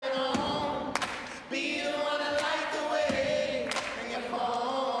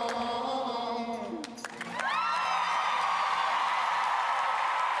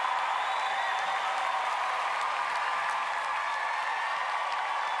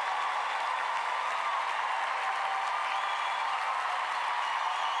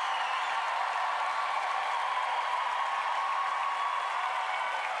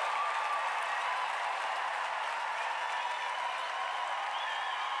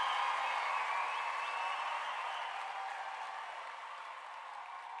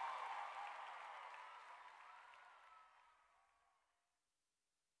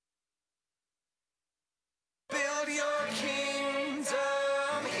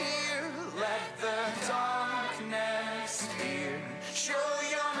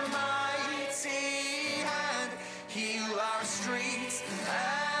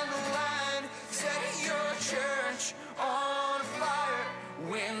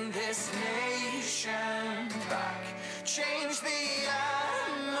Bring this nation back. Change the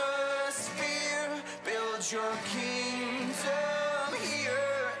atmosphere. Build your kingdom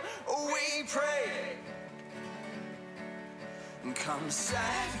here. We pray. Come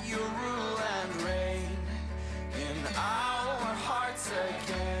set your rule and reign in our hearts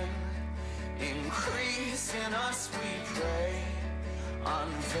again. Increase in us, we pray.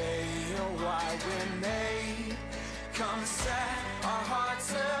 Unveil why we're made. Come set our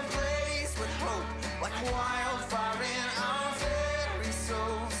hearts ablaze with hope, like wildfire in our very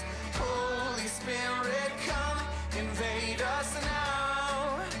souls. Holy Spirit, come invade us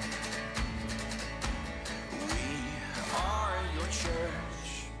now. We are your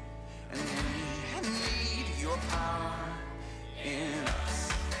church, and we need your power in us.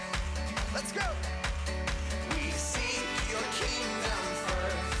 Let's go! We seek your kingdom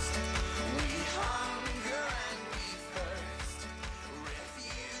first. We hunger and we thirst.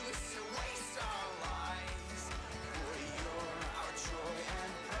 Refuse to waste our lives, for you're our joy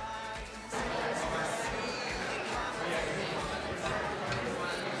and prize.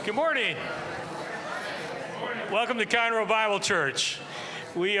 Good morning. Welcome to Conroe Bible Church.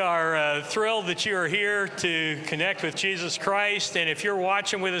 We are thrilled that you are here to connect with Jesus Christ. And if you're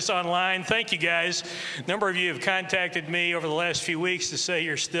watching with us online, thank you guys. A number of you have contacted me over the last few weeks to say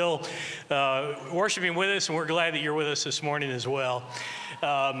you're still worshiping with us, and we're glad that you're with us this morning as well.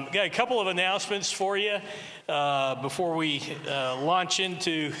 Got a couple of announcements for you before we launch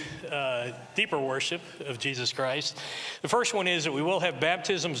into deeper worship of Jesus Christ. The first one is that we will have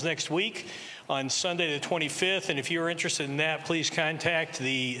baptisms next week on Sunday the 25th, and if you're interested in that, please contact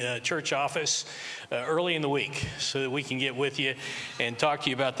the church office early in the week so that we can get with you and talk to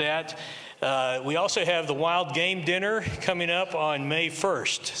you about that. We also have the Wild Game Dinner coming up on May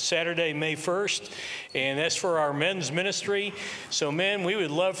 1st, Saturday, May 1st, and that's for our men's ministry. So men, we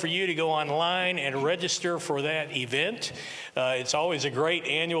would love for you to go online and register for that event. It's always a great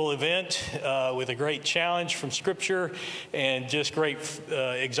annual event with a great challenge from Scripture and just great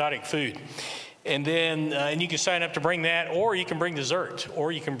exotic food. And then and you can sign up to bring that, or you can bring dessert,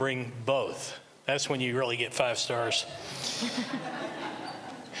 or you can bring both. That's when you really get 5 stars.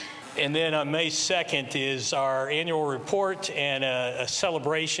 And then on May 2nd is our annual report and a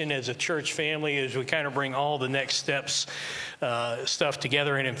celebration as a church family as we kind of bring all the next steps stuff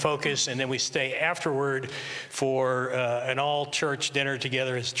together and in focus. And then we stay afterward for an all-church dinner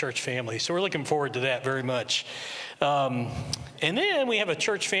together as a church family. So we're looking forward to that very much. And then we have a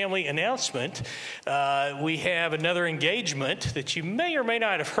church family announcement. We have another engagement that you may or may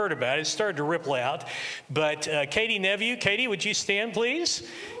not have heard about. It started to ripple out. But Katie Nevue, Katie, would you stand, please?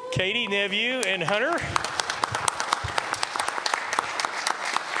 Katie Nevue and Hunter.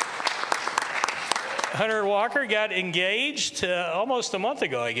 Hunter Walker got engaged almost a month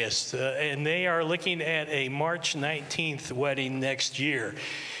ago, I guess, and they are looking at a March 19th wedding next year.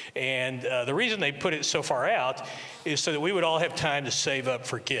 And the reason they put it so far out is so that we would all have time to save up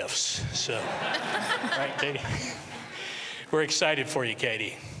for gifts. So, right, Katie? We're excited for you,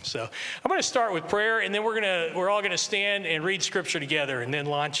 Katie. So I'm going to start with prayer, and then we're all going to stand and read Scripture together, and then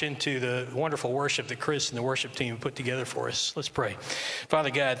launch into the wonderful worship that Chris and the worship team put together for us. Let's pray. Father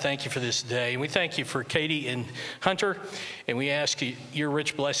God, thank you for this day, and we thank you for Katie and Hunter, and we ask your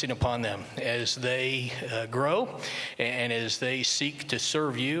rich blessing upon them as they grow and as they seek to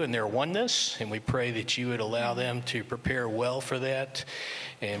serve you in their oneness. And we pray that you would allow them to prepare well for that,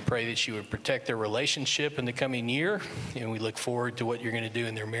 and pray that you would protect their relationship in the coming year. And we look forward to what you're going to do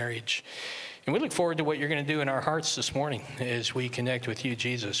in their marriage. And we look forward to what you're going to do in our hearts this morning as we connect with you,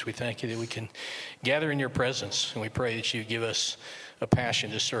 Jesus. We thank you that we can gather in your presence, and we pray that you give us a passion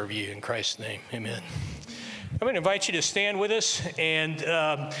to serve you. In Christ's name, amen. I'm going to invite you to stand with us. And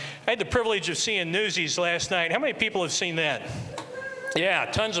I had the privilege of seeing Newsies last night. How many people have seen that? Yeah,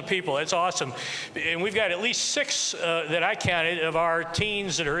 tons of people. That's awesome. And we've got at least 6 that I counted of our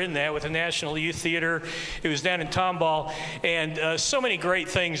teens that are in that with the National Youth Theater. It was down in Tomball. And so many great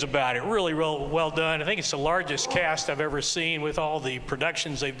things about it. Really well done. I think it's the largest cast I've ever seen with all the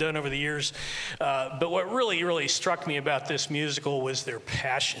productions they've done over the years. But what really struck me about this musical was their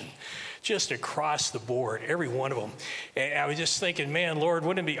passion. Just across the board, every one of them. And I was just thinking, man, Lord,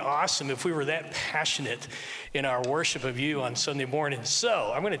 wouldn't it be awesome if we were that passionate in our worship of you on Sunday morning?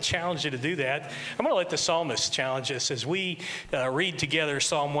 So I'm going to challenge you to do that. I'm going to let the psalmist challenge us as we read together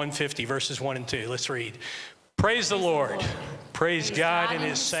Psalm 150, verses 1 and 2. Let's read. Praise the Lord. Praise God in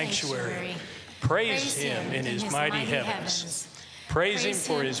his sanctuary. Praise him in his mighty heavens. Praise him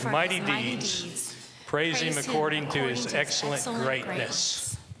for his mighty deeds. Praise him according to his excellent greatness.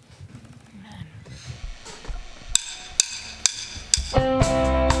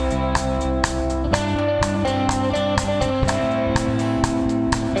 Amen.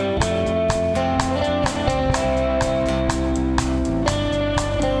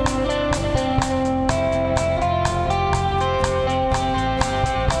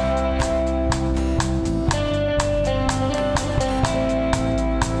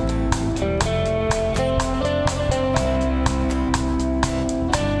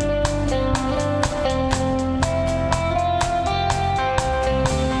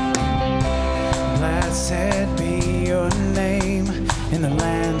 Blessed be your name in the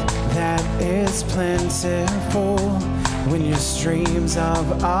land that is plentiful. When your streams of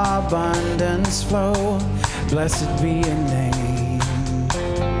abundance flow, blessed be your name.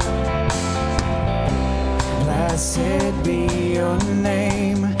 Blessed be your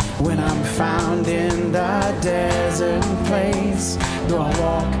name when I'm found in the desert place. Though I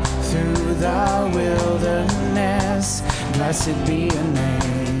walk through the wilderness, blessed be your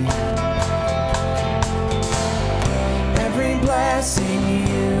name. Every blessing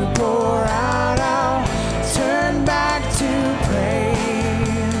you pour out, I'll turn back to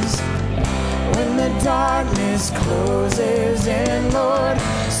praise. When the darkness closes in, Lord,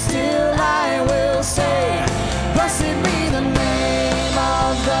 still I will say, blessed be the name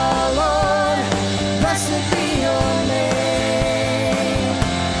of the Lord. Blessed be your name.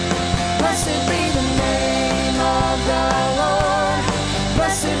 Blessed be the name of the Lord.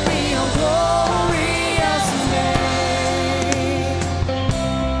 Blessed be your glorious name.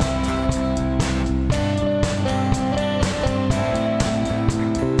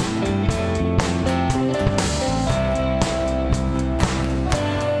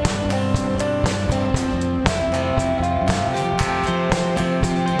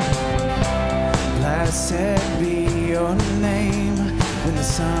 Blessed be your name when the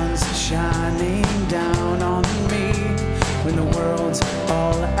sun's shining down on me, when the world's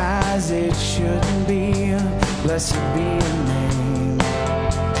all as it should be. Blessed be your name.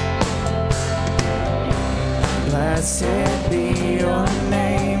 Blessed be your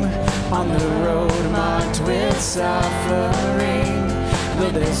name on the road marked with suffering.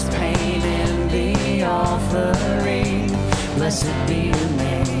 Though there's pain in the offering, blessed be your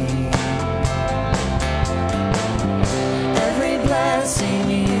name. Every blessing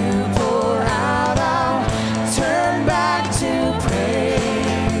you pour out, I'll turn back to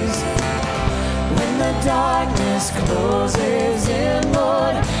praise. When the darkness closes in,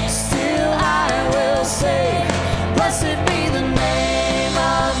 Lord, still I will say, blessed be the name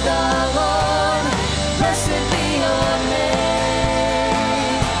of the Lord. Blessed be your name.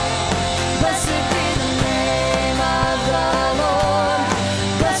 Blessed be the name of the Lord.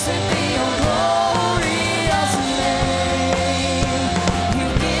 Blessed be your glorious name. You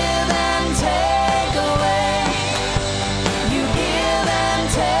give and take away. You give and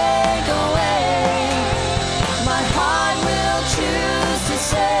take away. My heart will choose to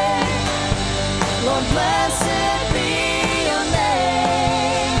say, Lord, blessed be your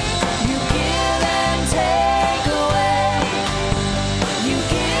name. You give and take away. You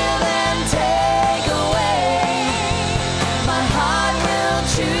give and take away. My heart will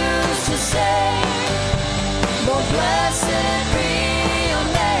choose to say, Lord, blessed be your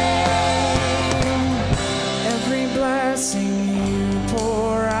name. Every blessing you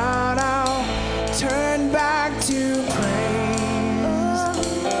pour out, I'll turn back to praise.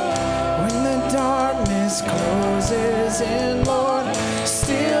 When the darkness closes in, Lord,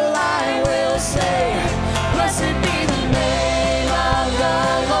 still I will say, blessed be the name of the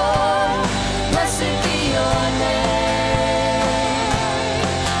Lord. Blessed be your name.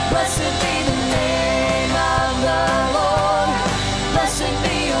 Blessed be the name of the Lord. Blessed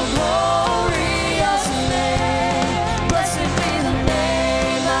be your glorious name. Blessed be the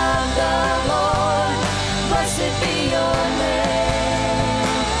name of the Lord. Blessed be your name.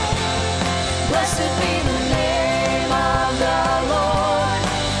 Blessed be the name of the Lord.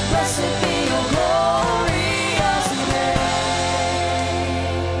 Blessed be your glorious name.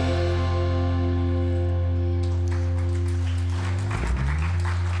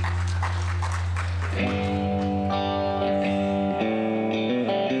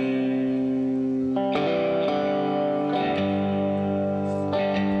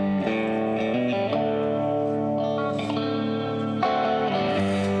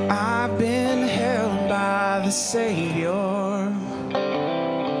 I've been held by the Savior.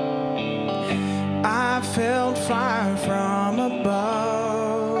 I felt fire from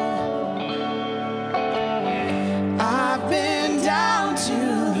above. I've been down to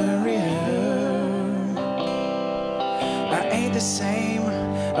the river. I ain't the same,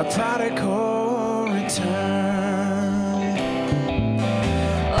 a prodigal return.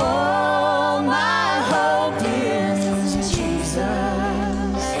 Oh, my hope is in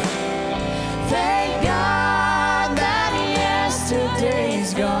Jesus. Thank God that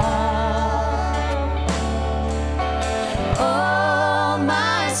yesterday's gone. Oh,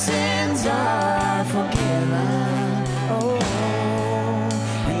 my sins are forgiven. Oh,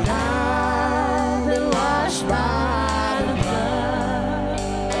 and I've been washed by the blood.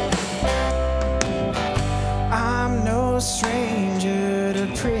 I'm no stranger to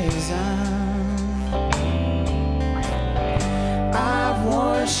prison.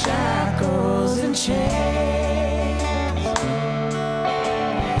 shackles and chains,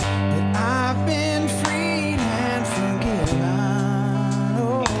 but I've been freed and forgiven.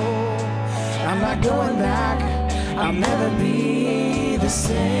 Oh, I'm not going back, I'll never be the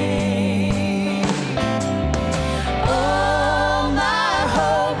same. Oh, my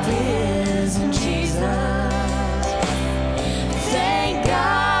hope is in Jesus. Thank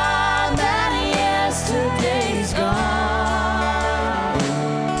God that yesterday's gone.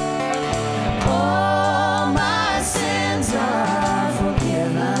 All my sins are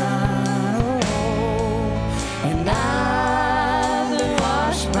forgiven. Oh, and I've been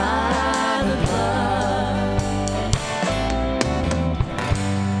washed by the blood.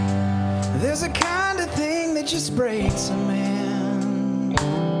 There's a kind of thing that just breaks a man.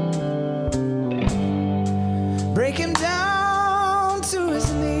 Break him down to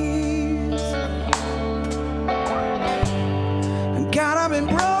his knees. And God, I've been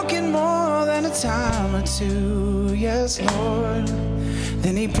broken more than a time or two. Yes, Lord.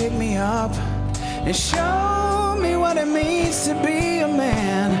 Then he picked me up and showed me what it means to be a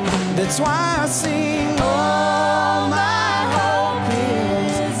man. That's why I sing, oh, my hope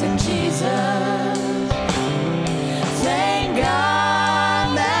is in Jesus. Thank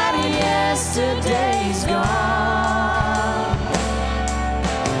God that yesterday's gone.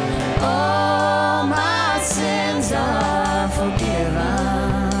 All my sins are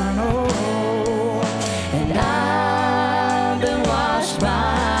forgiven. Oh, and I've been washed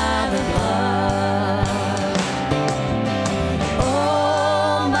by the blood.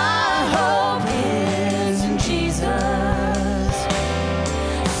 Oh, my hope is in Jesus.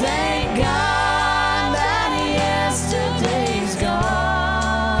 Thank God that yesterday's gone.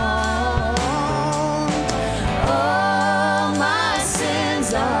 All my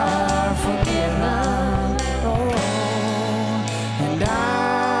sins are forgiven. Oh, and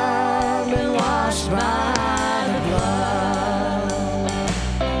I've been washed by the blood.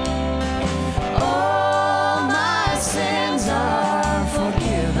 All my sins are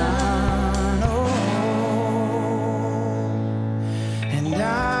forgiven. Oh, and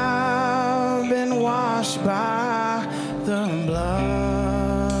I've been washed by the blood.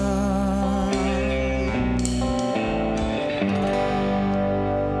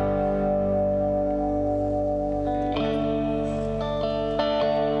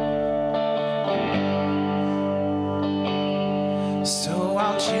 So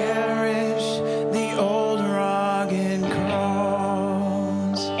I'll cherish the old rugged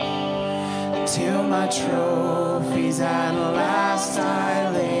cross till my trophies at last I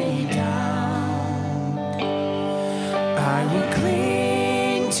lay down. I will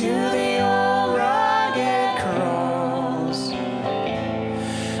cling to the old rugged cross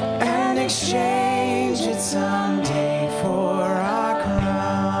and exchange it someday for a crown.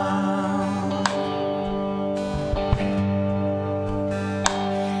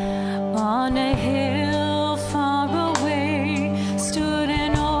 On a hill far away stood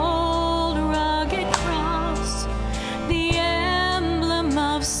an old rugged cross, the emblem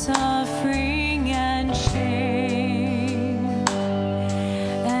of suffering and shame.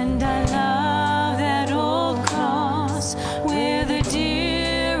 And I love that old cross where the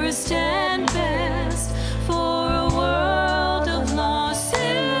dearest and best for a world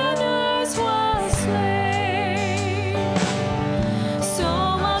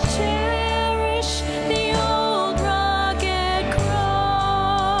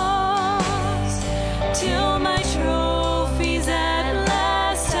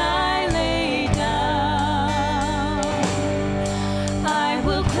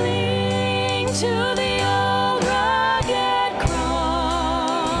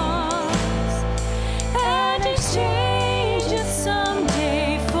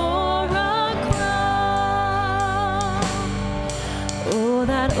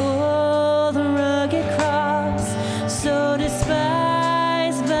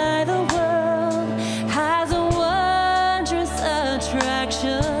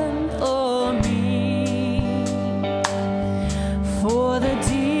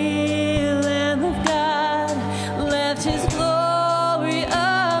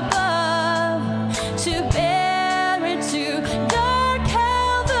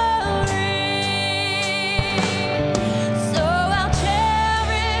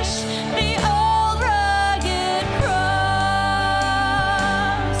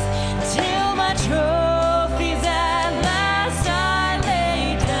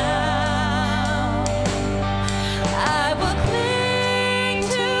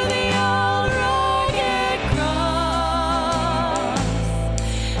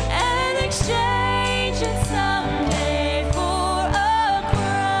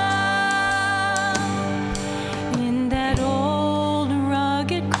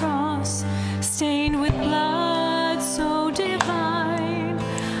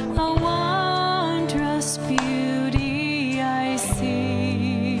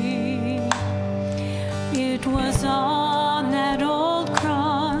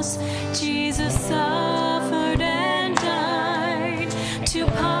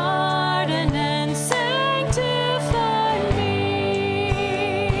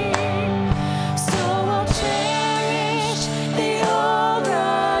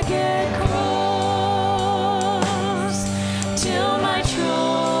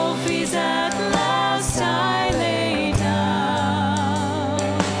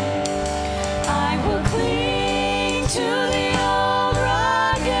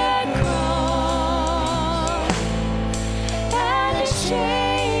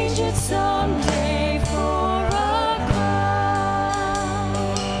exchange it someday for a crown.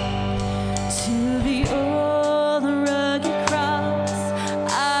 To the old rugged cross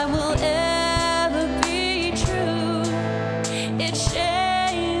I will ever be true. Its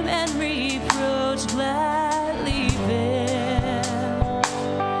shame and reproach gladly bear.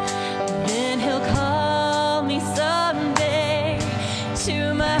 Then he'll call me someday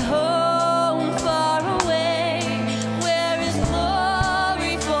to my home far away, where his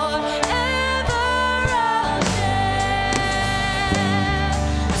glory forever I'll share.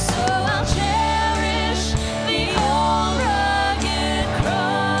 So I'll cherish the old rugged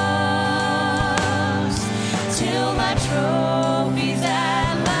cross till my trophies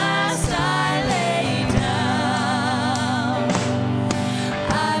at last I lay down.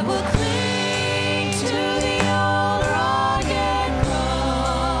 I will cling to the old rugged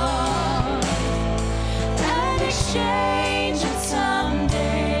cross and exchange it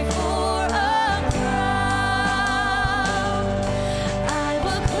someday for a crown. I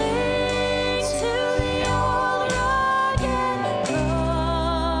will cling to the old rugged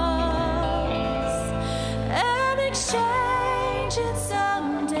cross and exchange it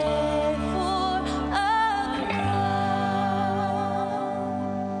someday for a crown.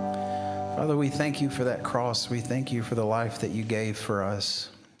 Father, we thank you for that cross. We thank you for the life that you gave for us.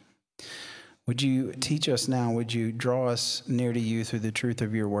 Would you teach us now? Would you draw us near to you through the truth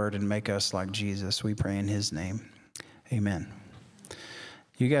of your word and make us like Jesus? We pray in his name. Amen.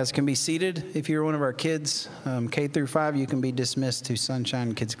 You guys can be seated. If you're one of our kids, K through 5, you can be dismissed to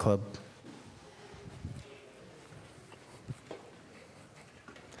Sunshine Kids Club.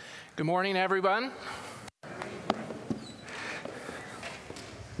 Good morning, everyone.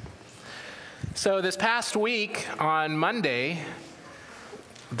 So this past week on Monday,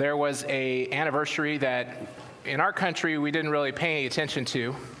 there was an anniversary that in our country we didn't really pay any attention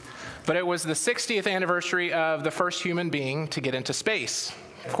to, but it was the 60th anniversary of the first human being to get into space.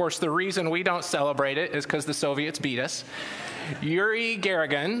 Of course, the reason we don't celebrate it is because the Soviets beat us. Yuri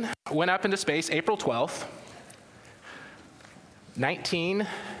Gagarin went up into space April 12th,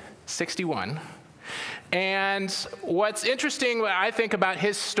 1961. And what's interesting, I think, about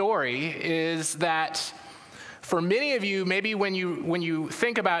his story is that for many of you, maybe when you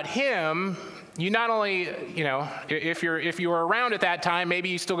think about him, you not only, if you were around at that time, maybe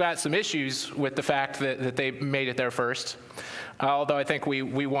you still got some issues with the fact that they made it there first. Although I think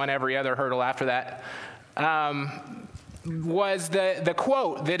we won every other hurdle after that. Was the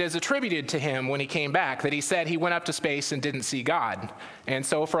quote that is attributed to him when he came back, that he said he went up to space and didn't see God. And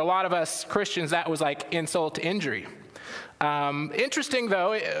so for a lot of us Christians, that was like insult to injury. Interesting,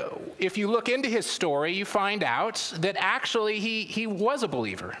 though, if you look into his story, you find out that actually he was a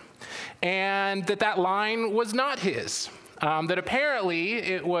believer, and that line was not his. That apparently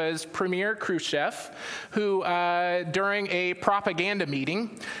it was Premier Khrushchev who, during a propaganda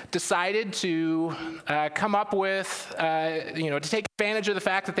meeting, decided to come up with, to take advantage of the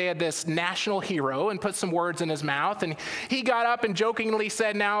fact that they had this national hero and put some words in his mouth. And he got up and jokingly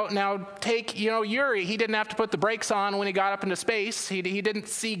said, now take, Yuri. He didn't have to put the brakes on when he got up into space. He didn't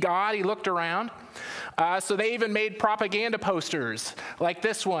see God. He looked around. So they even made propaganda posters like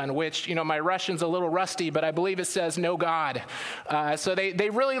this one, which, my Russian's a little rusty, but I believe it says "No God." So they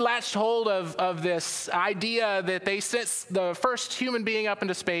really latched hold of this idea that they sent the first human being up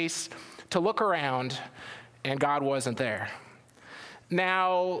into space to look around, and God wasn't there.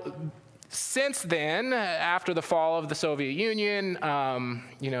 Now, since then, after the fall of the Soviet Union,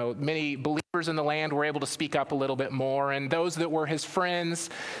 many believers in the land were able to speak up a little bit more, and those that were his friends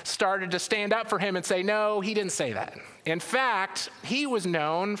started to stand up for him and say, no, he didn't say that. In fact, he was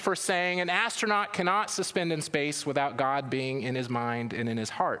known for saying an astronaut cannot suspend in space without God being in his mind and in his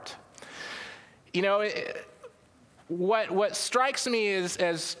heart. What strikes me is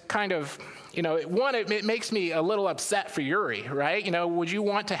as kind of, one, it makes me a little upset for Yuri, right? Would you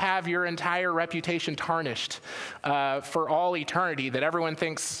want to have your entire reputation tarnished for all eternity, that everyone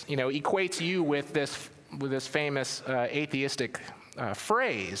thinks, equates you with this famous atheistic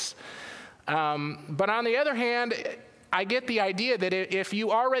phrase? But on the other hand, I get the idea that if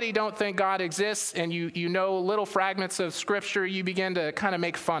you already don't think God exists and you know little fragments of Scripture, you begin to kind of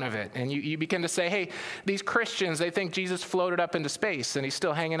make fun of it. And you begin to say, hey, these Christians, they think Jesus floated up into space and he's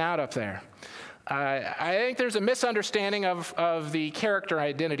still hanging out up there. I think there's a misunderstanding of the character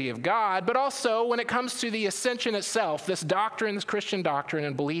identity of God, but also when it comes to the ascension itself, this doctrine, this Christian doctrine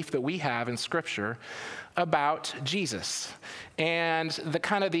and belief that we have in Scripture about Jesus and the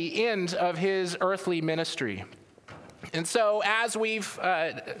kind of the end of his earthly ministry. And so as we've,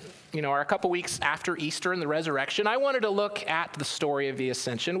 are a couple weeks after Easter and the resurrection, I wanted to look at the story of the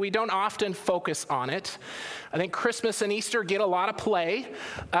ascension. We don't often focus on it. I think Christmas and Easter get a lot of play,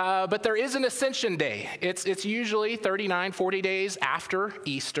 but there is an ascension day. It's usually 39, 40 days after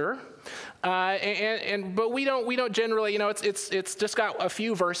Easter. But we don't generally, it's just got a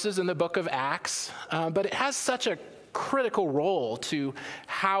few verses in the book of Acts, but it has such a critical role to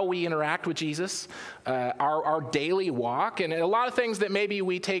how we interact with Jesus, our daily walk, and a lot of things that maybe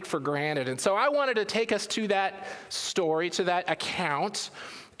we take for granted. And so I wanted to take us to that story, to that account,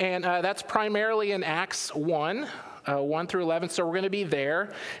 and that's primarily in Acts 1, 1 through 11, so we're going to be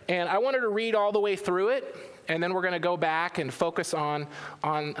there. And I wanted to read all the way through it, and then we're going to go back and focus on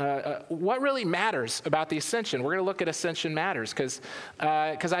what really matters about the ascension. We're going to look at ascension matters because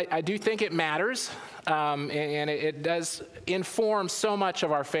I do think it matters, and it does inform so much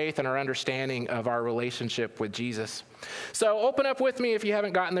of our faith and our understanding of our relationship with Jesus. So open up with me, if you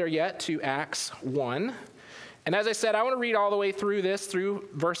haven't gotten there yet, to Acts 1. And as I said, I want to read all the way through this, through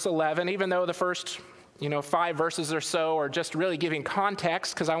verse 11, even though the first 5 verses or so are just really giving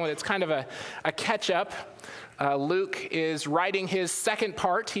context, because it's kind of a catch-up. Luke is writing his second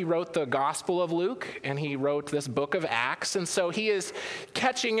part. He wrote the Gospel of Luke, and he wrote this book of Acts. And so he is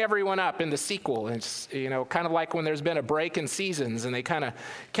catching everyone up in the sequel. It's, kind of like when there's been a break in seasons, and they kind of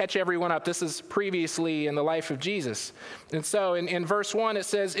catch everyone up. This is previously in the life of Jesus. And so in verse 1, it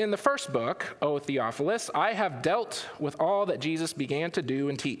says, "In the first book, O Theophilus, I have dealt with all that Jesus began to do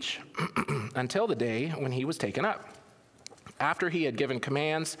and teach until the day when he was taken up, after he had given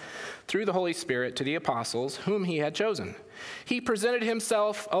commands through the Holy Spirit to the apostles whom he had chosen. He presented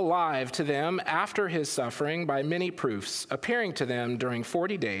himself alive to them after his suffering by many proofs, appearing to them during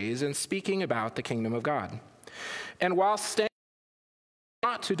 40 days and speaking about the kingdom of God. And while staying,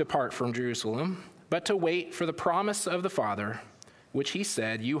 not to depart from Jerusalem, but to wait for the promise of the Father, which he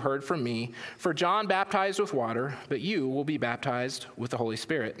said, 'You heard from me. For John baptized with water, but you will be baptized with the Holy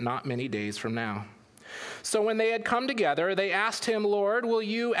Spirit not many days from now.' So when they had come together, they asked him, 'Lord, will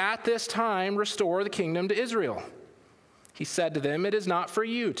you at this time restore the kingdom to Israel?' He said to them, 'It is not for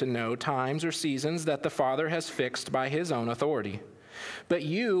you to know times or seasons that the Father has fixed by his own authority. But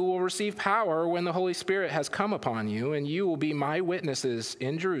you will receive power when the Holy Spirit has come upon you, and you will be my witnesses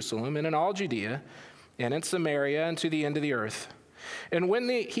in Jerusalem and in all Judea and in Samaria and to the end of the earth.' And when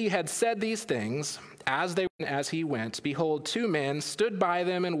he had said these things, as he went, behold, 2 men stood by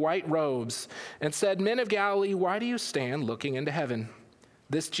them in white robes and said, 'Men of Galilee, why do you stand looking into heaven?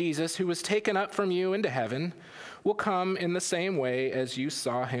 This Jesus who was taken up from you into heaven will come in the same way as you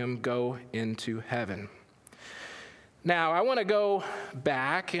saw him go into heaven.'" Now, I want to go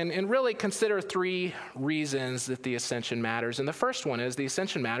back and really consider 3 reasons that the ascension matters. And the first one is the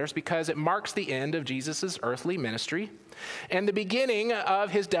ascension matters because it marks the end of Jesus' earthly ministry and the beginning of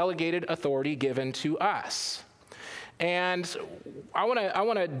his delegated authority given to us. And I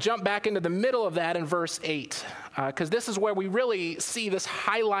want to jump back into the middle of that in verse 8, because this is where we really see this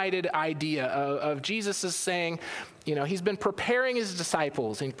highlighted idea of Jesus is saying, he's been preparing his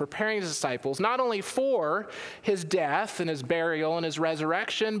disciples not only for his death and his burial and his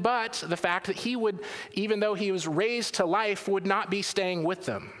resurrection, but the fact that he would, even though he was raised to life, would not be staying with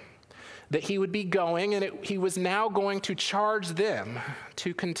them. That he would be going, and he was now going to charge them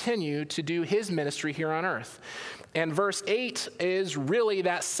to continue to do his ministry here on earth. And verse 8 is really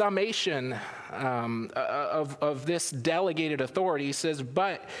that summation of this delegated authority. He says,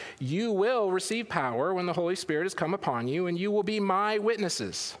 "But you will receive power when the Holy Spirit has come upon you, and you will be my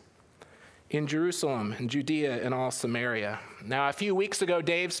witnesses in Jerusalem and Judea and all Samaria." Now, a few weeks ago,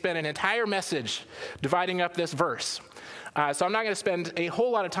 Dave spent an entire message dividing up this verse. So I'm not going to spend a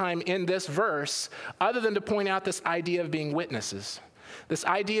whole lot of time in this verse other than to point out this idea of being witnesses, this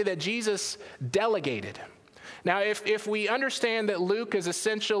idea that Jesus delegated. Now, if we understand that Luke is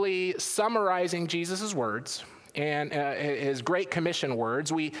essentially summarizing Jesus' words and his Great Commission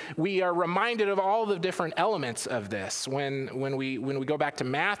words, we are reminded of all the different elements of this. When we go back to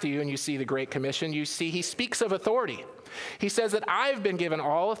Matthew and you see the Great Commission, you see he speaks of authority. He says that I've been given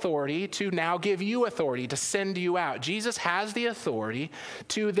all authority to now give you authority, to send you out. Jesus has the authority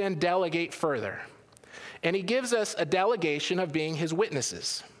to then delegate further. And he gives us a delegation of being his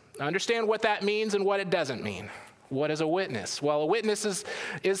witnesses. Understand what that means and what it doesn't mean. What is a witness? Well, a witness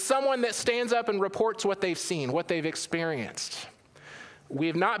is someone that stands up and reports what they've seen, what they've experienced. We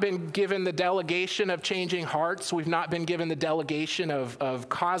have not been given the delegation of changing hearts. We've not been given the delegation of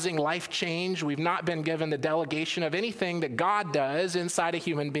causing life change. We've not been given the delegation of anything that God does inside a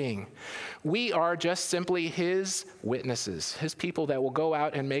human being. We are just simply his witnesses, his people that will go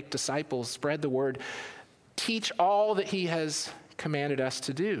out and make disciples, spread the word, teach all that he has commanded us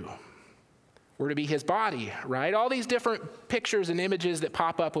to do. We're to be his body, right? All these different pictures and images that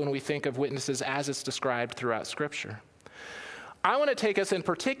pop up when we think of witnesses as it's described throughout Scripture. I want to take us in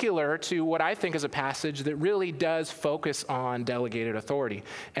particular to what I think is a passage that really does focus on delegated authority.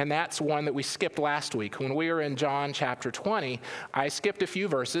 And that's one that we skipped last week. When we were in John chapter 20, I skipped a few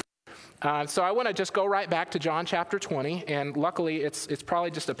verses. So I want to just go right back to John chapter 20. And luckily, it's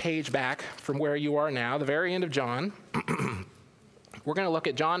probably just a page back from where you are now, the very end of John. We're going to look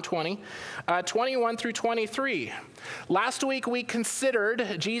at John 20, 21 through 23. Last week, we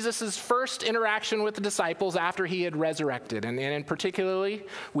considered Jesus' first interaction with the disciples after he had resurrected. And in particularly,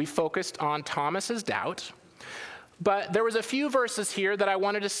 we focused on Thomas's doubt. But there was a few verses here that I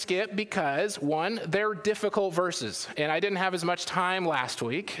wanted to skip because, one, they're difficult verses. And I didn't have as much time last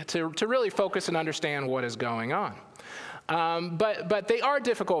week to really focus and understand what is going on. But they are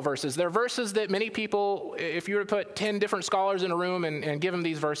difficult verses. They're verses that many people, if you were to put 10 different scholars in a room and give them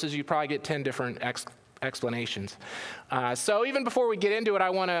these verses, you'd probably get 10 different explanations. So even before we get into it, I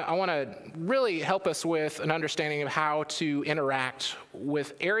want to really help us with an understanding of how to interact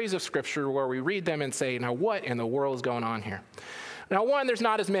with areas of Scripture where we read them and say, now what in the world is going on here? Now, one, there's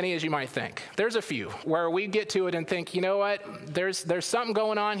not as many as you might think. There's a few where we get to it and think, you know what, there's something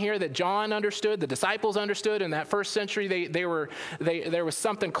going on here that John understood, the disciples understood in that first century. There was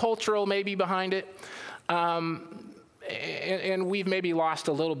something cultural maybe behind it, and we've maybe lost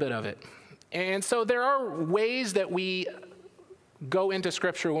a little bit of it. And so there are ways that we go into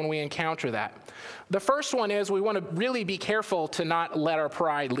Scripture when we encounter that. The first one is we want to really be careful to not let our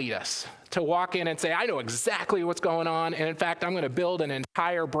pride lead us, to walk in and say, I know exactly what's going on, and in fact, I'm going to build an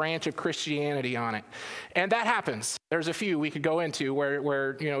entire branch of Christianity on it. And that happens. There's a few we could go into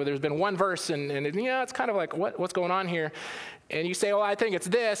where there's been one verse, and it's kind of like, what's going on here? And you say, well, I think it's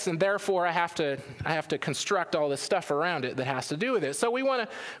this, and therefore I have to construct all this stuff around it that has to do with it. So we want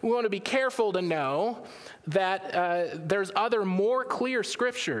to be careful to know that there's other more clear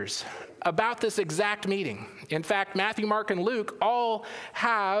scriptures about this exact meeting. In fact, Matthew, Mark, and Luke all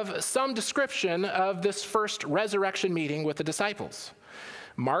have some description of this first resurrection meeting with the disciples.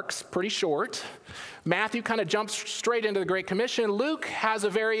 Mark's pretty short. Matthew kind of jumps straight into the Great Commission. Luke has a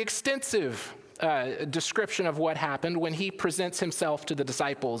very extensive description of what happened when he presents himself to the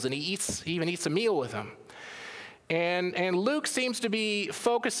disciples, and he even eats a meal with them. And Luke seems to be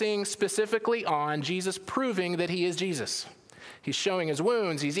focusing specifically on Jesus proving that he is Jesus. He's showing his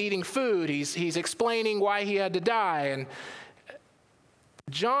wounds, he's eating food, he's explaining why he had to die. And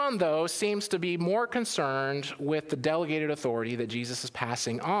John, though, seems to be more concerned with the delegated authority that Jesus is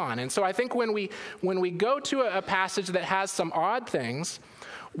passing on. And so I think when we go to a passage that has some odd things,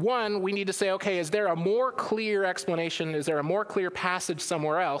 one, we need to say, okay, is there a more clear explanation? Is there a more clear passage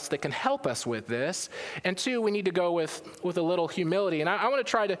somewhere else that can help us with this? And two, we need to go with a little humility. And I want to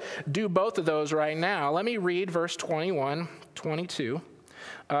try to do both of those right now. Let me read verse 21, 22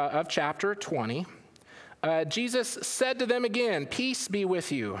 of chapter 20. Jesus said to them again, "Peace be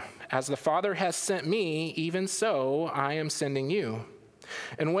with you. As the Father has sent me, even so I am sending you."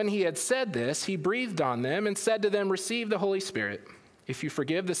 And when he had said this, he breathed on them and said to them, "Receive the Holy Spirit. If you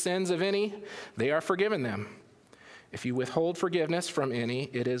forgive the sins of any, they are forgiven them. If you withhold forgiveness from any,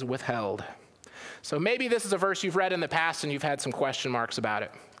 it is withheld." So maybe this is a verse you've read in the past and you've had some question marks about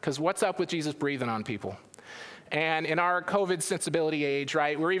it. Because what's up with Jesus breathing on people? And in our COVID sensibility age,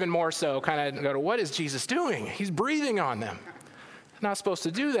 right, we're even more so kind of go to, what is Jesus doing? He's breathing on them. Not supposed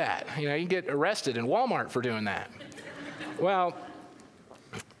to do that. You get arrested in Walmart for doing that. Well,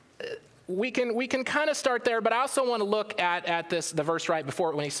 we can kind of start there, but I also want to look at the verse right before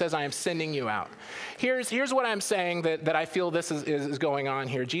it when he says, "I am sending you out." Here's what I'm saying that I feel this is going on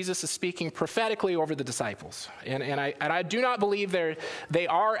here. Jesus is speaking prophetically over the disciples, and I do not believe they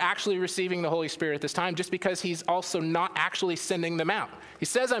are actually receiving the Holy Spirit at this time, just because he's also not actually sending them out. He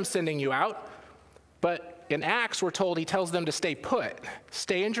says, "I'm sending you out," but in Acts, we're told he tells them to stay put,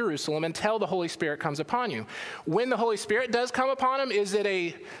 stay in Jerusalem until the Holy Spirit comes upon you. When the Holy Spirit does come upon them, is it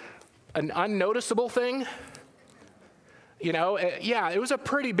an unnoticeable thing? Yeah, it was a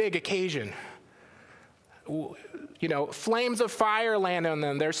pretty big occasion. Flames of fire land on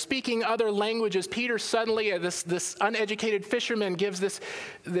them. They're speaking other languages. Peter suddenly, this uneducated fisherman, gives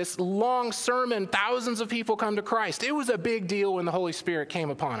this long sermon. Thousands of people come to Christ. It was a big deal when the Holy Spirit came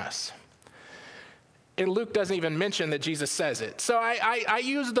upon us. And Luke doesn't even mention that Jesus says it. So I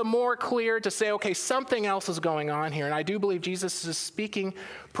use the more clear to say, okay, something else is going on here. And I do believe Jesus is speaking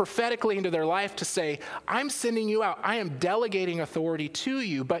prophetically into their life to say, I'm sending you out. I am delegating authority to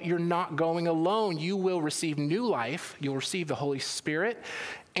you, but you're not going alone. You will receive new life. You'll receive the Holy Spirit.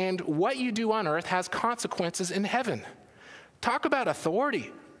 And what you do on earth has consequences in heaven. Talk about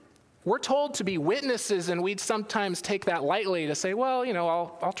authority. We're told to be witnesses, and we'd sometimes take that lightly to say, well,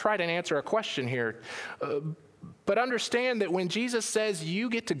 I'll try to answer a question here. But understand that when Jesus says you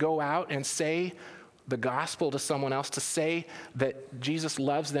get to go out and say the gospel to someone else, to say that Jesus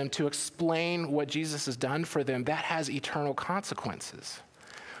loves them, to explain what Jesus has done for them, that has eternal consequences.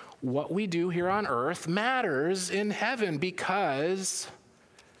 What we do here on earth matters in heaven because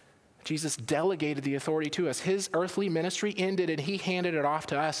Jesus delegated the authority to us. His earthly ministry ended and he handed it off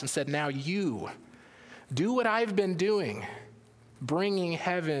to us and said, now you do what I've been doing, bringing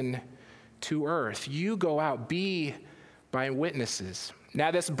heaven to earth. You go out, be my witnesses.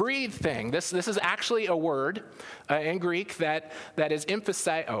 Now this breathe thing, this is actually a word in Greek that is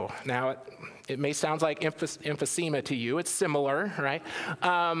now it may sound like emphysema to you. It's similar, right?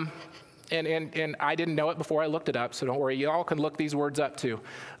 And I didn't know it before I looked it up, so don't worry. You all can look these words up too.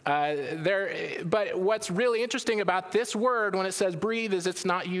 But what's really interesting about this word when it says breathe is it's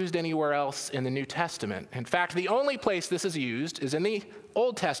not used anywhere else in the New Testament. In fact, the only place this is used is in the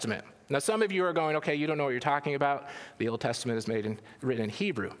Old Testament. Now, some of you are going, okay, you don't know what you're talking about. The Old Testament is written in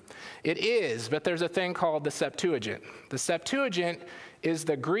Hebrew. It is, but there's a thing called the Septuagint. The Septuagint is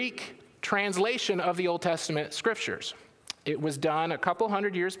the Greek translation of the Old Testament scriptures. It was done a couple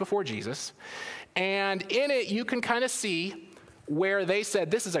hundred years before Jesus. And in it, you can kind of see where they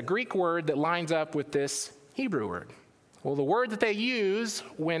said this is a Greek word that lines up with this Hebrew word. Well, the word that they use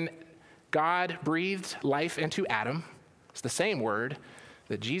when God breathed life into Adam is the same word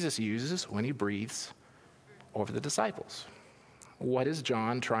that Jesus uses when he breathes over the disciples. What is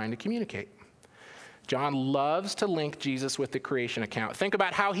John trying to communicate? John loves to link Jesus with the creation account. Think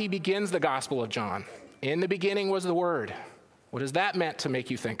about how he begins the Gospel of John. In the beginning was the Word. What is that meant to make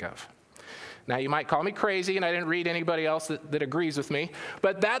you think of? Now, you might call me crazy, and I didn't read anybody else that agrees with me,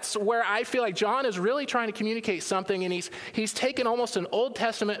 but that's where I feel like John is really trying to communicate something, and he's taken almost an Old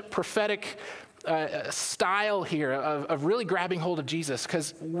Testament prophetic style here of really grabbing hold of Jesus,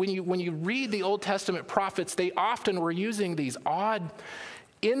 because when you read the Old Testament prophets, they often were using these odd,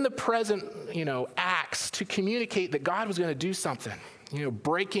 in the present, acts to communicate that God was going to do something.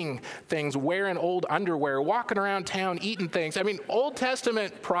 Breaking things, wearing old underwear, walking around town, eating things. I mean, Old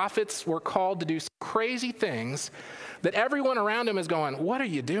Testament prophets were called to do some crazy things that everyone around them is going, what are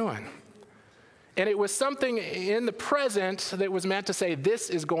you doing? And it was something in the present that was meant to say, this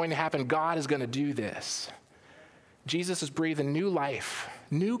is going to happen. God is going to do this. Jesus is breathing new life.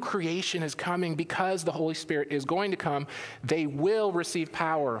 New creation is coming because the Holy Spirit is going to come. They will receive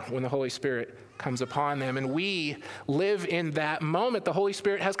power when the Holy Spirit comes upon them. And we live in that moment. The Holy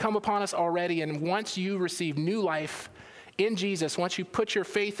Spirit has come upon us already. And once you receive new life in Jesus, once you put your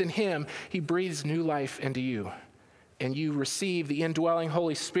faith in him, he breathes new life into you. And you receive the indwelling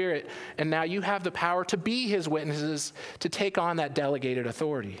Holy Spirit. And now you have the power to be his witnesses, to take on that delegated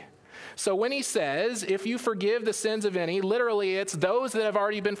authority. So when he says, if you forgive the sins of any, literally it's those that have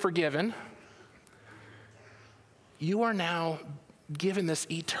already been forgiven, you are now given this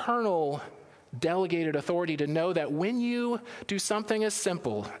eternal delegated authority to know that when you do something as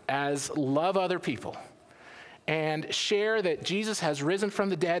simple as love other people and share that Jesus has risen from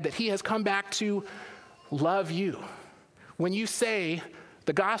the dead, that he has come back to love you. When you say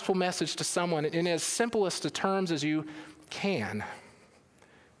the gospel message to someone in as simplest of terms as you can,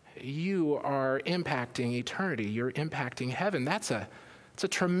 you are impacting eternity. You're impacting heaven. It's a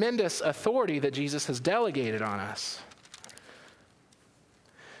tremendous authority that Jesus has delegated on us.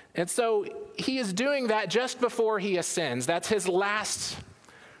 And so he is doing that just before he ascends. That's his last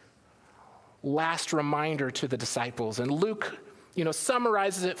reminder to the disciples. And Luke,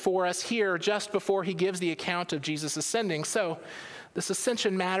 summarizes it for us here just before he gives the account of Jesus ascending. So this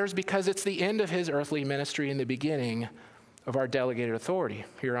ascension matters because it's the end of his earthly ministry and the beginning of our delegated authority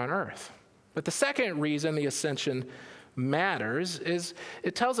here on earth. But the second reason the ascension matters is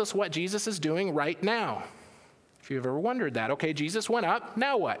it tells us what Jesus is doing right now. If you've ever wondered that, okay, Jesus went up,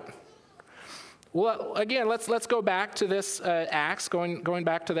 now what? Well, again, let's go back to this Acts, going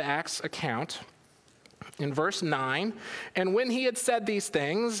back to the Acts account. In verse 9, and when he had said these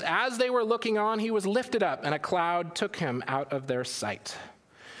things, as they were looking on, he was lifted up, and a cloud took him out of their sight.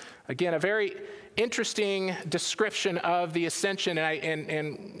 Again, a very interesting description of the ascension,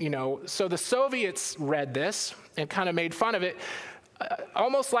 so the Soviets read this and kind of made fun of it,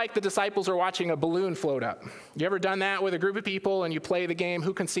 almost like the disciples are watching a balloon float up. You ever done that with a group of people and you play the game,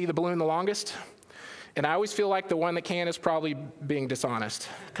 who can see the balloon the longest? And I always feel like the one that can is probably being dishonest,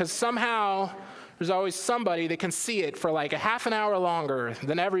 because somehow there's always somebody that can see it for like a half an hour longer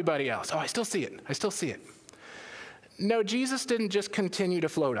than everybody else. Oh, I still see it. No, Jesus didn't just continue to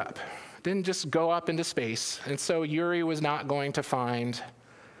float up, didn't just go up into space, and so Yuri was not going to find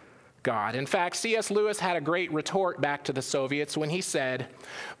God. In fact, C.S. Lewis had a great retort back to the Soviets when he said,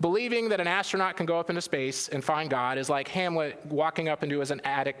 believing that an astronaut can go up into space and find God is like Hamlet walking up into an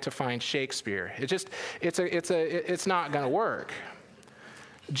attic to find Shakespeare. It's not going to work.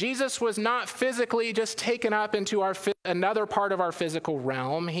 Jesus was not physically just taken up into another part of our physical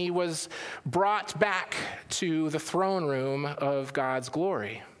realm. He was brought back to the throne room of God's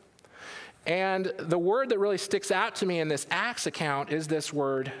glory. And the word that really sticks out to me in this Acts account is this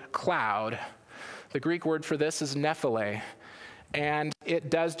word cloud. The Greek word for this is nephile, and it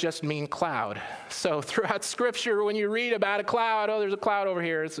does just mean cloud. So throughout Scripture, when you read about a cloud, oh, there's a cloud over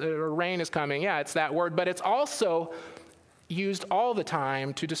here, rain is coming. Yeah, it's that word, but it's also used all the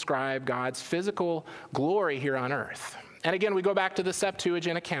time to describe God's physical glory here on earth. And again, we go back to the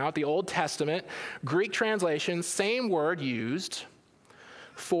Septuagint account, the Old Testament, Greek translation, same word used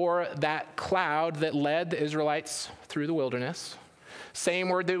for that cloud that led the Israelites through the wilderness. Same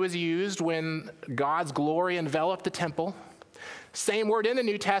word that was used when God's glory enveloped the temple. Same word in the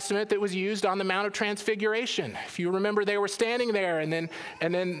New Testament that was used on the Mount of Transfiguration. If you remember, they were standing there, and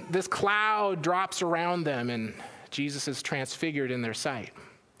then this cloud drops around them, and Jesus is transfigured in their sight.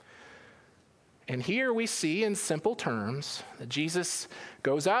 And here we see in simple terms that Jesus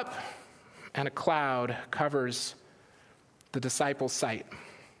goes up and a cloud covers the disciples' sight.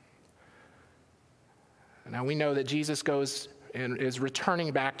 Now we know that Jesus goes and is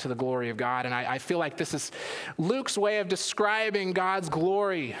returning back to the glory of God, and I feel like this is Luke's way of describing God's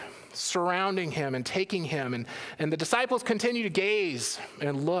glory surrounding him and taking him, and the disciples continue to gaze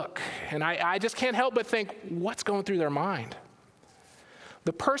and look, and I just can't help but think, what's going through their mind?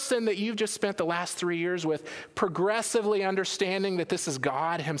 The person that you've just spent the last 3 years with, progressively understanding that this is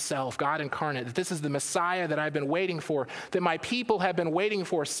God himself, God incarnate, that this is the Messiah that I've been waiting for, that my people have been waiting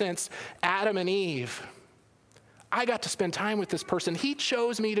for since Adam and Eve. I got to spend time with this person. He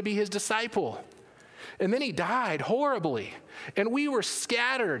chose me to be his disciple. And then he died horribly, and we were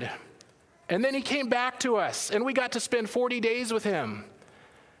scattered. And then he came back to us, and we got to spend 40 days with him.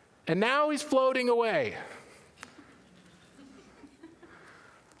 And now he's floating away.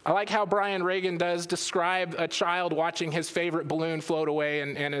 I like how Brian Reagan does describe a child watching his favorite balloon float away,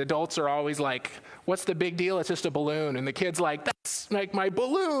 and adults are always like, what's the big deal? It's just a balloon. And the kid's like, that's like my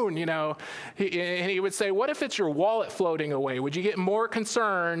balloon, you know. And he would say, what if it's your wallet floating away? Would you get more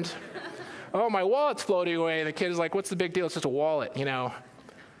concerned? Oh, my wallet's floating away. And the kid is like, what's the big deal? It's just a wallet, you know.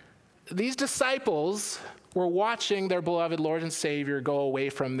 These disciples were watching their beloved Lord and Savior go away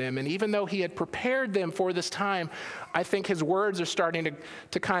from them. And even though he had prepared them for this time, I think his words are starting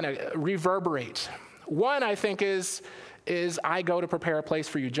to kind of reverberate. One, I think, is I go to prepare a place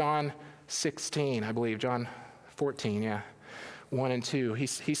for you. John 16, I believe. John 14, yeah. 1 and 2. He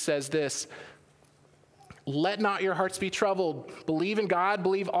says this, let not your hearts be troubled. Believe in God,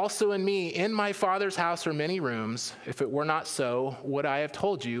 believe also in me. In my Father's house are many rooms. If it were not so, would I have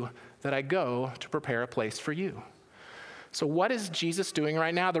told you that I go to prepare a place for you? So what is Jesus doing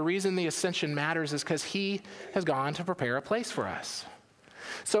right now? The reason the ascension matters is because he has gone to prepare a place for us.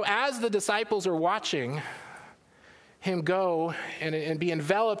 So as the disciples are watching him go and be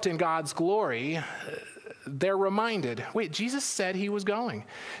enveloped in God's glory, they're reminded, wait, Jesus said he was going.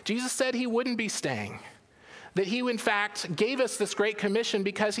 Jesus said he wouldn't be staying. That he, in fact, gave us this great commission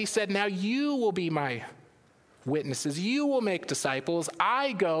because he said, now you will be my witnesses. You will make disciples.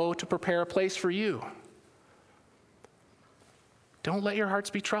 I go to prepare a place for you. Don't let your hearts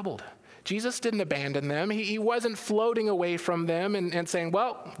be troubled. Jesus didn't abandon them. He wasn't floating away from them and saying,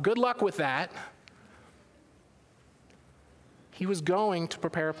 well, good luck with that. He was going to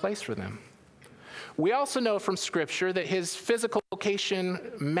prepare a place for them. We also know from Scripture that his physical location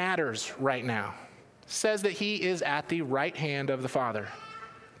matters right now. It says that he is at the right hand of the Father.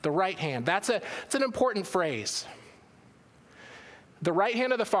 The right hand. It's an important phrase. The right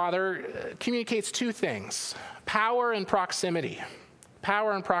hand of the Father communicates two things: power and proximity.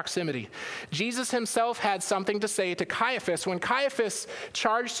 Power and proximity. Jesus himself had something to say to Caiaphas when Caiaphas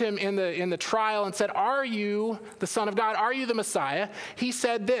charged him in the trial and said, are you the Son of God? Are you the Messiah? He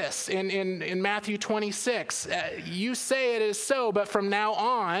said this in Matthew 26, you say it is so, but from now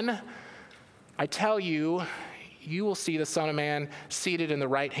on, I tell you, you will see the Son of Man seated in the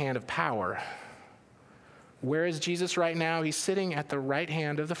right hand of power. Where is Jesus right now? He's sitting at the right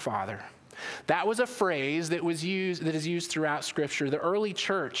hand of the Father. That was a phrase that is used throughout Scripture. The early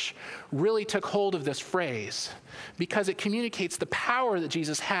church really took hold of this phrase because it communicates the power that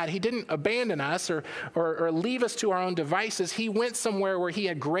Jesus had. He didn't abandon us or leave us to our own devices. He went somewhere where he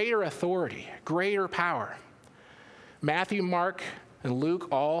had greater authority, greater power. Matthew, Mark, and Luke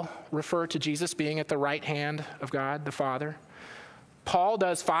all refer to Jesus being at the right hand of God, the Father. Paul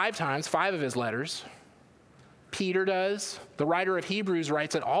does 5 times, 5 of his letters. Peter does. The writer of Hebrews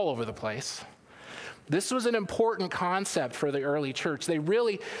writes it all over the place. This was an important concept for the early church. They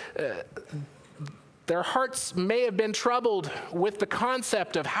really, their hearts may have been troubled with the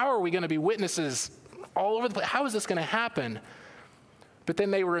concept of how are we going to be witnesses all over the place? How is this going to happen? But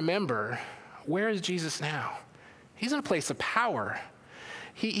then they remember, where is Jesus now? He's in a place of power.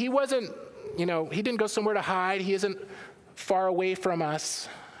 He wasn't, he didn't go somewhere to hide. He isn't far away from us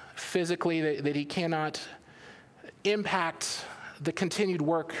physically that he cannot impact the continued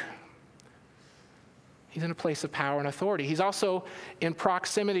work. He's in a place of power and authority. He's also in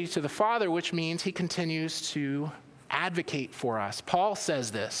proximity to the Father, which means he continues to advocate for us. Paul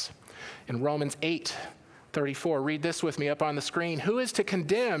says this in Romans 8:34. Read this with me up on the screen. Who is to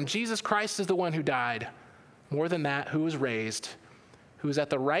condemn? Jesus Christ is the one who died. More than that, who was raised, who is at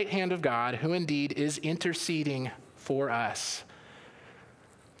the right hand of God, who indeed is interceding for us.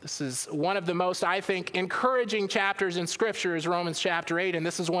 This is one of the most, I think, encouraging chapters in Scripture is Romans chapter 8, and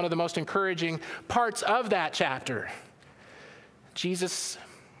this is one of the most encouraging parts of that chapter. Jesus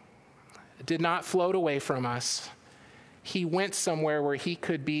did not float away from us. He went somewhere where he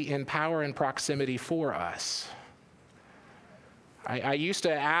could be in power and proximity for us. I used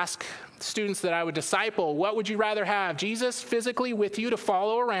to ask students that I would disciple, what would you rather have, Jesus physically with you to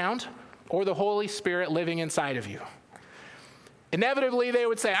follow around or the Holy Spirit living inside of you? Inevitably, they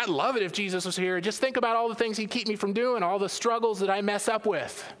would say, I'd love it if Jesus was here. Just think about all the things he'd keep me from doing, all the struggles that I mess up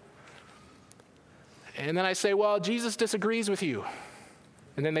with. And then I say, well, Jesus disagrees with you.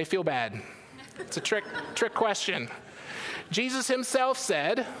 And then they feel bad. It's a trick question. Jesus himself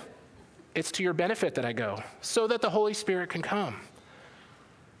said, it's to your benefit that I go, so that the Holy Spirit can come.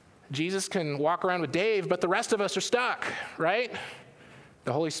 Jesus can walk around with Dave, but the rest of us are stuck, right?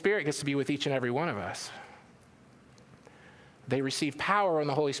 The Holy Spirit gets to be with each and every one of us. They received power when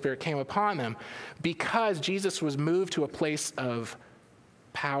the Holy Spirit came upon them because Jesus was moved to a place of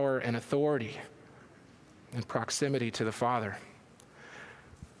power and authority and proximity to the Father.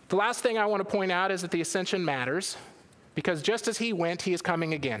 The last thing I want to point out is that the ascension matters because just as he went, he is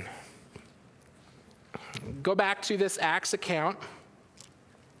coming again. Go back to this Acts account.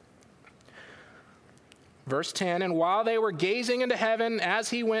 Verse 10, and while they were gazing into heaven as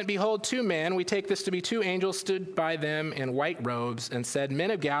he went, behold, 2 men, we take this to be 2 angels, stood by them in white robes and said, Men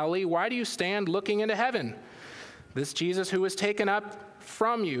of Galilee, why do you stand looking into heaven? This Jesus who was taken up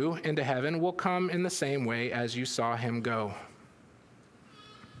from you into heaven will come in the same way as you saw him go.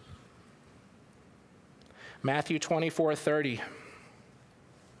 Matthew 24:30.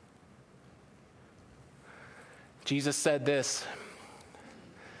 Jesus said this,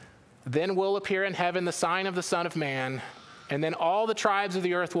 Then will appear in heaven the sign of the Son of Man, and then all the tribes of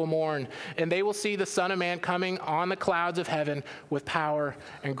the earth will mourn, and they will see the Son of Man coming on the clouds of heaven with power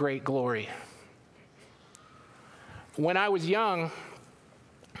and great glory. When I was young,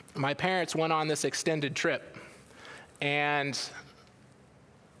 my parents went on this extended trip, and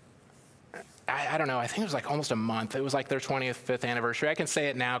I don't know, I think it was like almost a month. It was like their 25th anniversary. I can say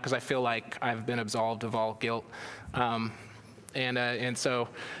it now because I feel like I've been absolved of all guilt. And so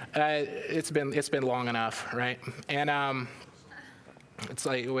it's been long enough, right? And it's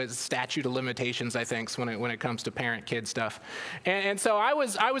like it was statute of limitations, I think, when it comes to parent-kid stuff. And so I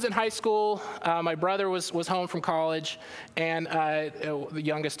was in high school. My brother was home from college, and the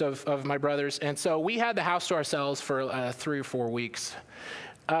youngest of my brothers. And so we had the house to ourselves for 3 or 4 weeks.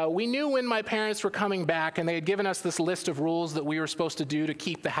 We knew when my parents were coming back, and they had given us this list of rules that we were supposed to do to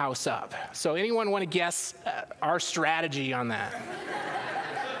keep the house up. So anyone want to guess our strategy on that?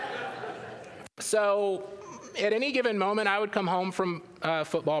 So at any given moment, I would come home from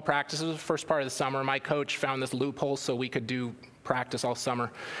football practice. It was the first part of the summer. My coach found this loophole so we could do practice all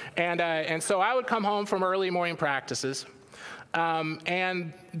summer. And so I would come home from early morning practices.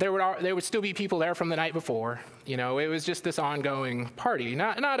 And there would still be people there from the night before. You know, it was just this ongoing party,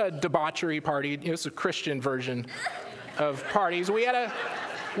 not a debauchery party. It was a Christian version of parties. We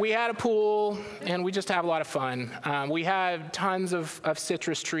had a pool, and we just have a lot of fun. We had tons of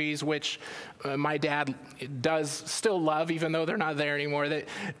citrus trees, which my dad does still love, even though they're not there anymore.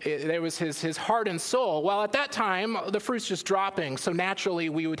 There was his heart and soul. Well, at that time, the fruit's just dropping, so naturally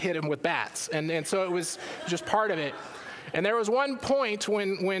we would hit him with bats, and so it was just part of it. And there was one point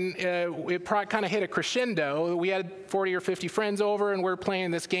when it kind of hit a crescendo. We had 40 or 50 friends over, and we're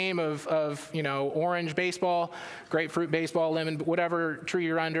playing this game of orange baseball, grapefruit baseball, lemon, whatever tree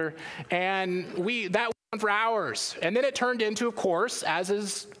you're under. And that for hours. And then it turned into, of course, as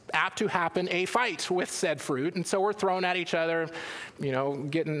is apt to happen, a fight with said fruit. And so we're thrown at each other,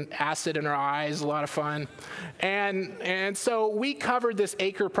 getting acid in our eyes, a lot of fun. And so we covered this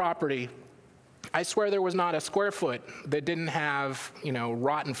acre property. I swear there was not a square foot that didn't have,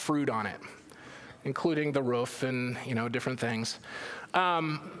 rotten fruit on it, including the roof and, different things.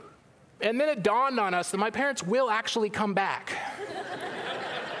 And then it dawned on us that my parents will actually come back.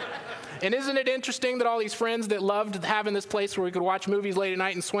 And isn't it interesting that all these friends that loved having this place where we could watch movies late at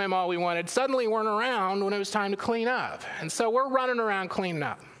night and swim all we wanted suddenly weren't around when it was time to clean up. And so we're running around cleaning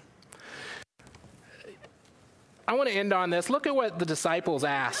up. I want to end on this. Look at what the disciples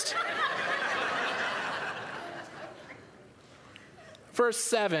asked. Verse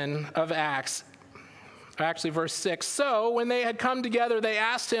 7 of Acts, actually verse 6. So when they had come together, they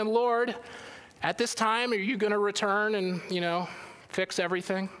asked him, Lord, at this time, are you going to return and, fix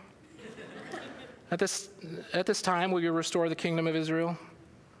everything? At this time, will you restore the kingdom of Israel?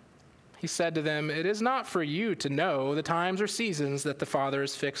 He said to them, it is not for you to know the times or seasons that the Father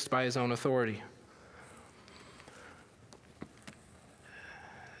has fixed by his own authority.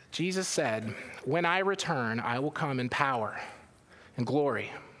 Jesus said, when I return, I will come in power and glory.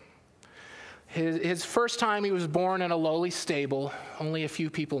 His first time he was born in a lowly stable, only a few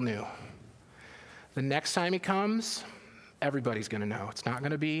people knew. The next time he comes, everybody's going to know. It's not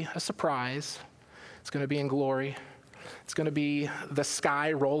going to be a surprise. It's going to be in glory. It's going to be the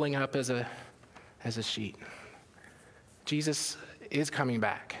sky rolling up as a sheet. Jesus is coming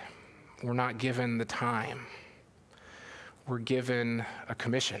back. We're not given the time. We're given a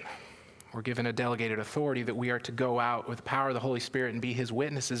commission. We're given a delegated authority that we are to go out with the power of the Holy Spirit and be his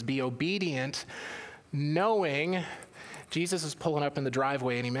witnesses, be obedient, knowing Jesus is pulling up in the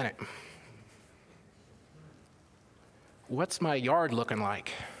driveway any minute. What's my yard looking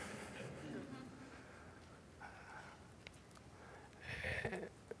like?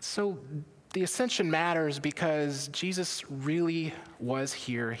 So the ascension matters because Jesus really was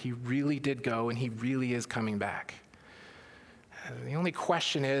here. He really did go, and he really is coming back. The only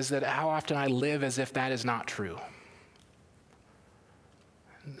question is that how often I live as if that is not true.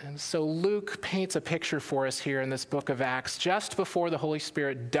 And so Luke paints a picture for us here in this book of Acts, just before the Holy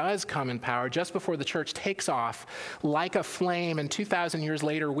Spirit does come in power, just before the church takes off like a flame, and 2,000 years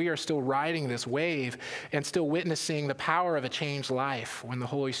later, we are still riding this wave and still witnessing the power of a changed life when the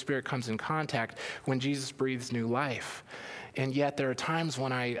Holy Spirit comes in contact, when Jesus breathes new life. And yet there are times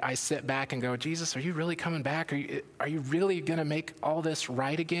when I sit back and go, Jesus, are you really coming back? Are you really going to make all this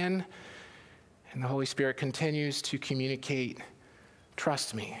right again? And the Holy Spirit continues to communicate,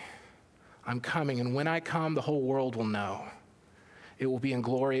 trust me, I'm coming. And when I come, the whole world will know. It will be in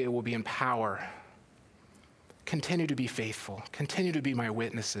glory. It will be in power. Continue to be faithful. Continue to be my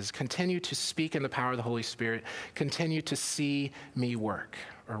witnesses. Continue to speak in the power of the Holy Spirit. Continue to see me work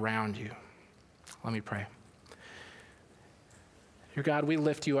around you. Let me pray. Dear God, we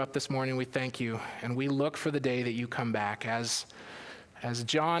lift you up this morning. We thank you, and we look for the day that you come back. As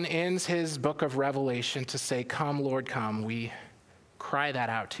John ends his book of Revelation to say, come, Lord, come, we cry that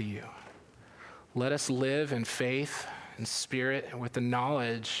out to you. Let us live in faith and spirit and with the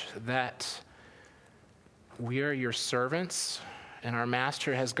knowledge that we are your servants, and our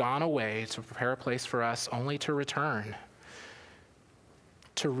master has gone away to prepare a place for us only to return,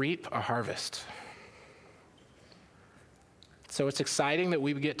 to reap a harvest. So it's exciting that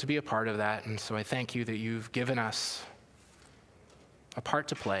we get to be a part of that. And so I thank you that you've given us a part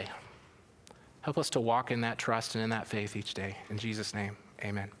to play. Help us to walk in that trust and in that faith each day. In Jesus' name,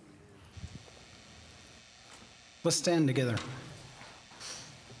 amen. Let's stand together.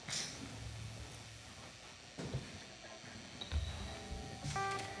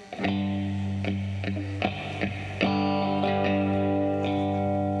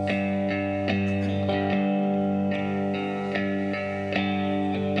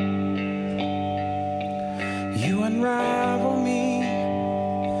 You unravel me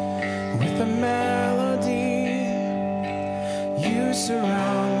with a melody. You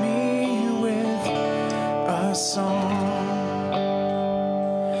surround me with a song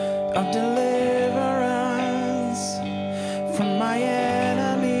of deliverance from my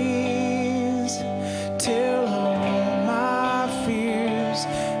enemies till all my fears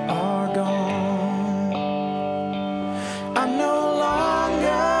are gone. I'm no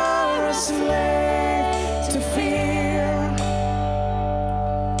longer a slave to fear.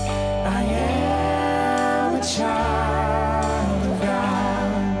 I am a child of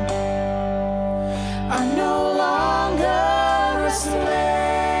God. I'm no longer a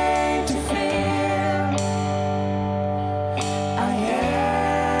slave to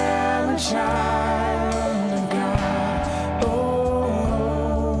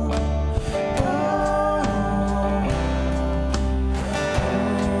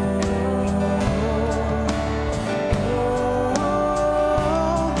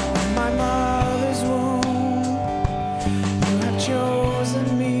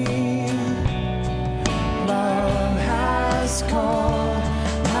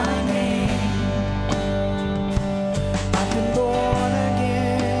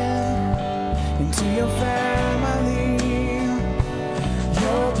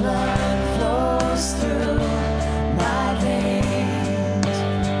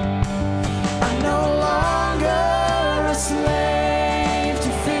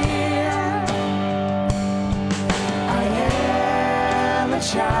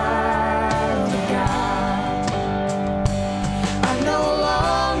child of God. I'm no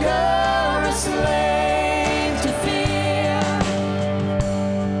longer a slave to fear.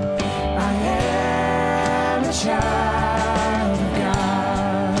 I am a child of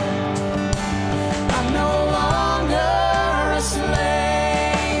God. I'm no longer a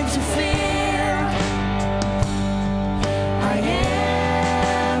slave to fear. I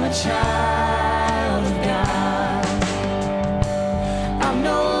am a child of God. I'm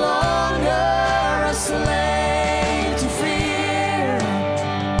no longer a slave to fear.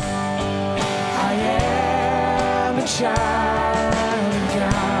 I am a child of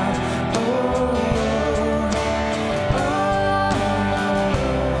God. Oh,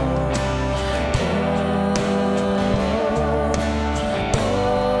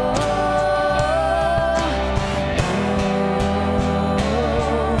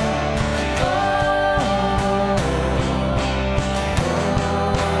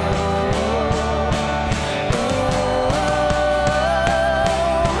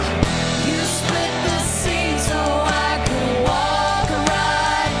 you split the sea so I could walk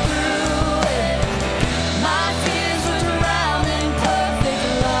right through it. My fears were drowned in perfect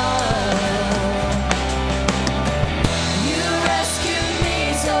love. You rescued me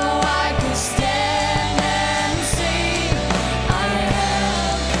so I could stand and sing. I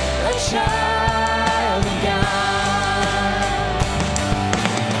am a child of God.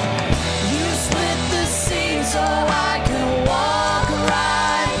 You split the sea so I could walk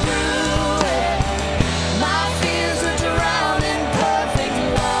right through it. My fears were drowned in perfect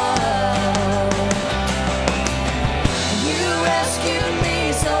love. You rescued me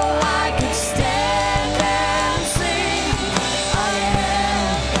so I could stand and sing. I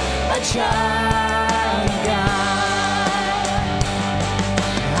am a child of God.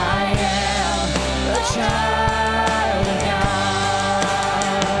 I am a child of God.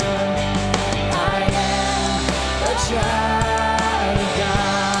 I am a child of God.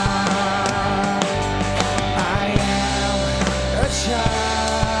 I am a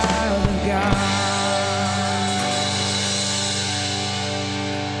child of God.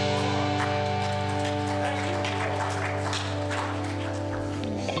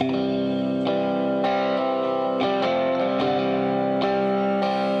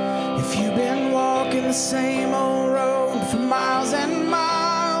 If you've been walking the same old road for miles and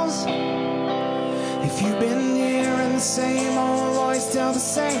miles, if you've been hearing the same old voice tell the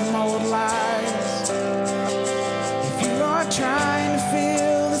same old lies, if you are trying to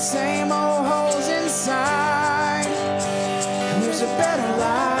fill the same old holes inside, there's a better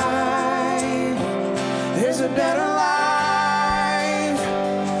life. There's a better life.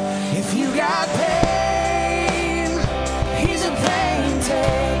 If you got pain, he's a pain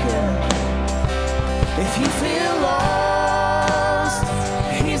taker. If you feel lost,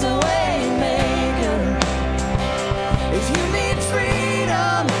 he's a way maker. If you need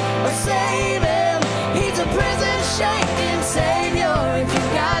freedom or saving, he's a prison shaking savior. If you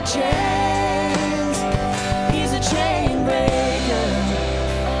got chains, he's a chain breaker.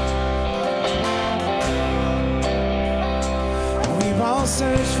 We've all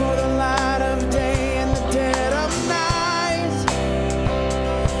searched for the light of day in the dead of night.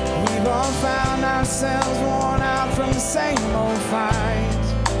 We've all found ourselves worn out from the same old fight.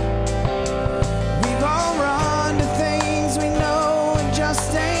 We've all run to things we know it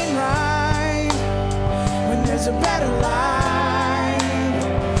just ain't right. When there's a better life,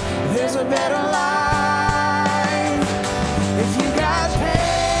 there's a better life. If you got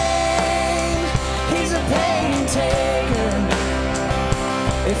pain, he's a pain taker.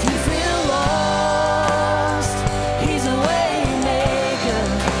 If you feel lost, he's a way maker.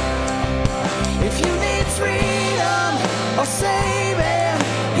 If you need freedom or saving,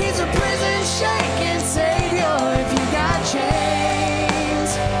 he's a prison shaking savior. If you got chains,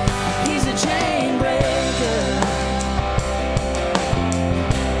 he's a chain breaker.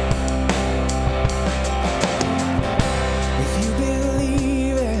 If you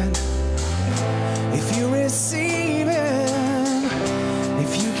believe it, if you receive it,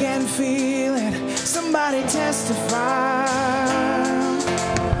 if you can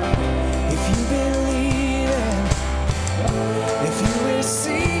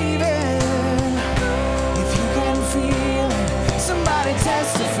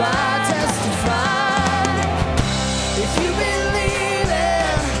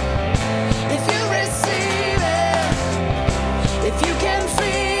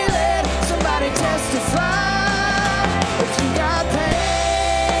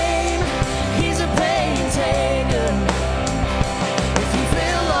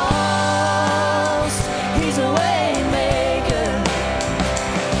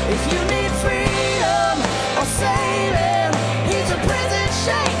If you need freedom or saving, he's a prison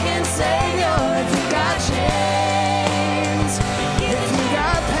shaking savior. If you got chains, if you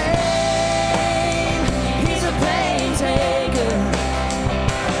got pain, he's a pain taker.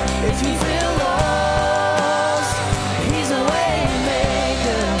 If you feel lost, he's a way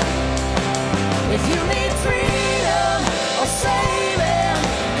maker. If you need freedom or saving,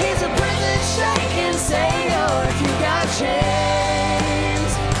 he's a prison shaking savior. If you got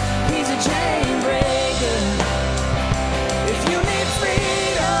chains, he's a chain breaker. If you need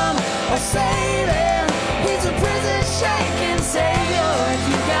freedom or saving, he's a prison shaking savior. If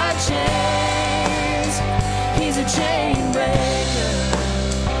you got chains, he's a chain breaker.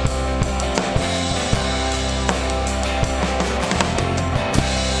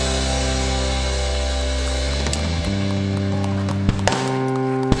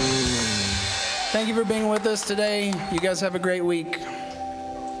 Thank you for being with us today. You guys have a great week.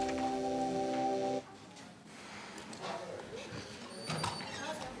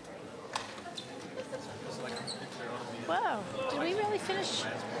 Wow. Did we really finish?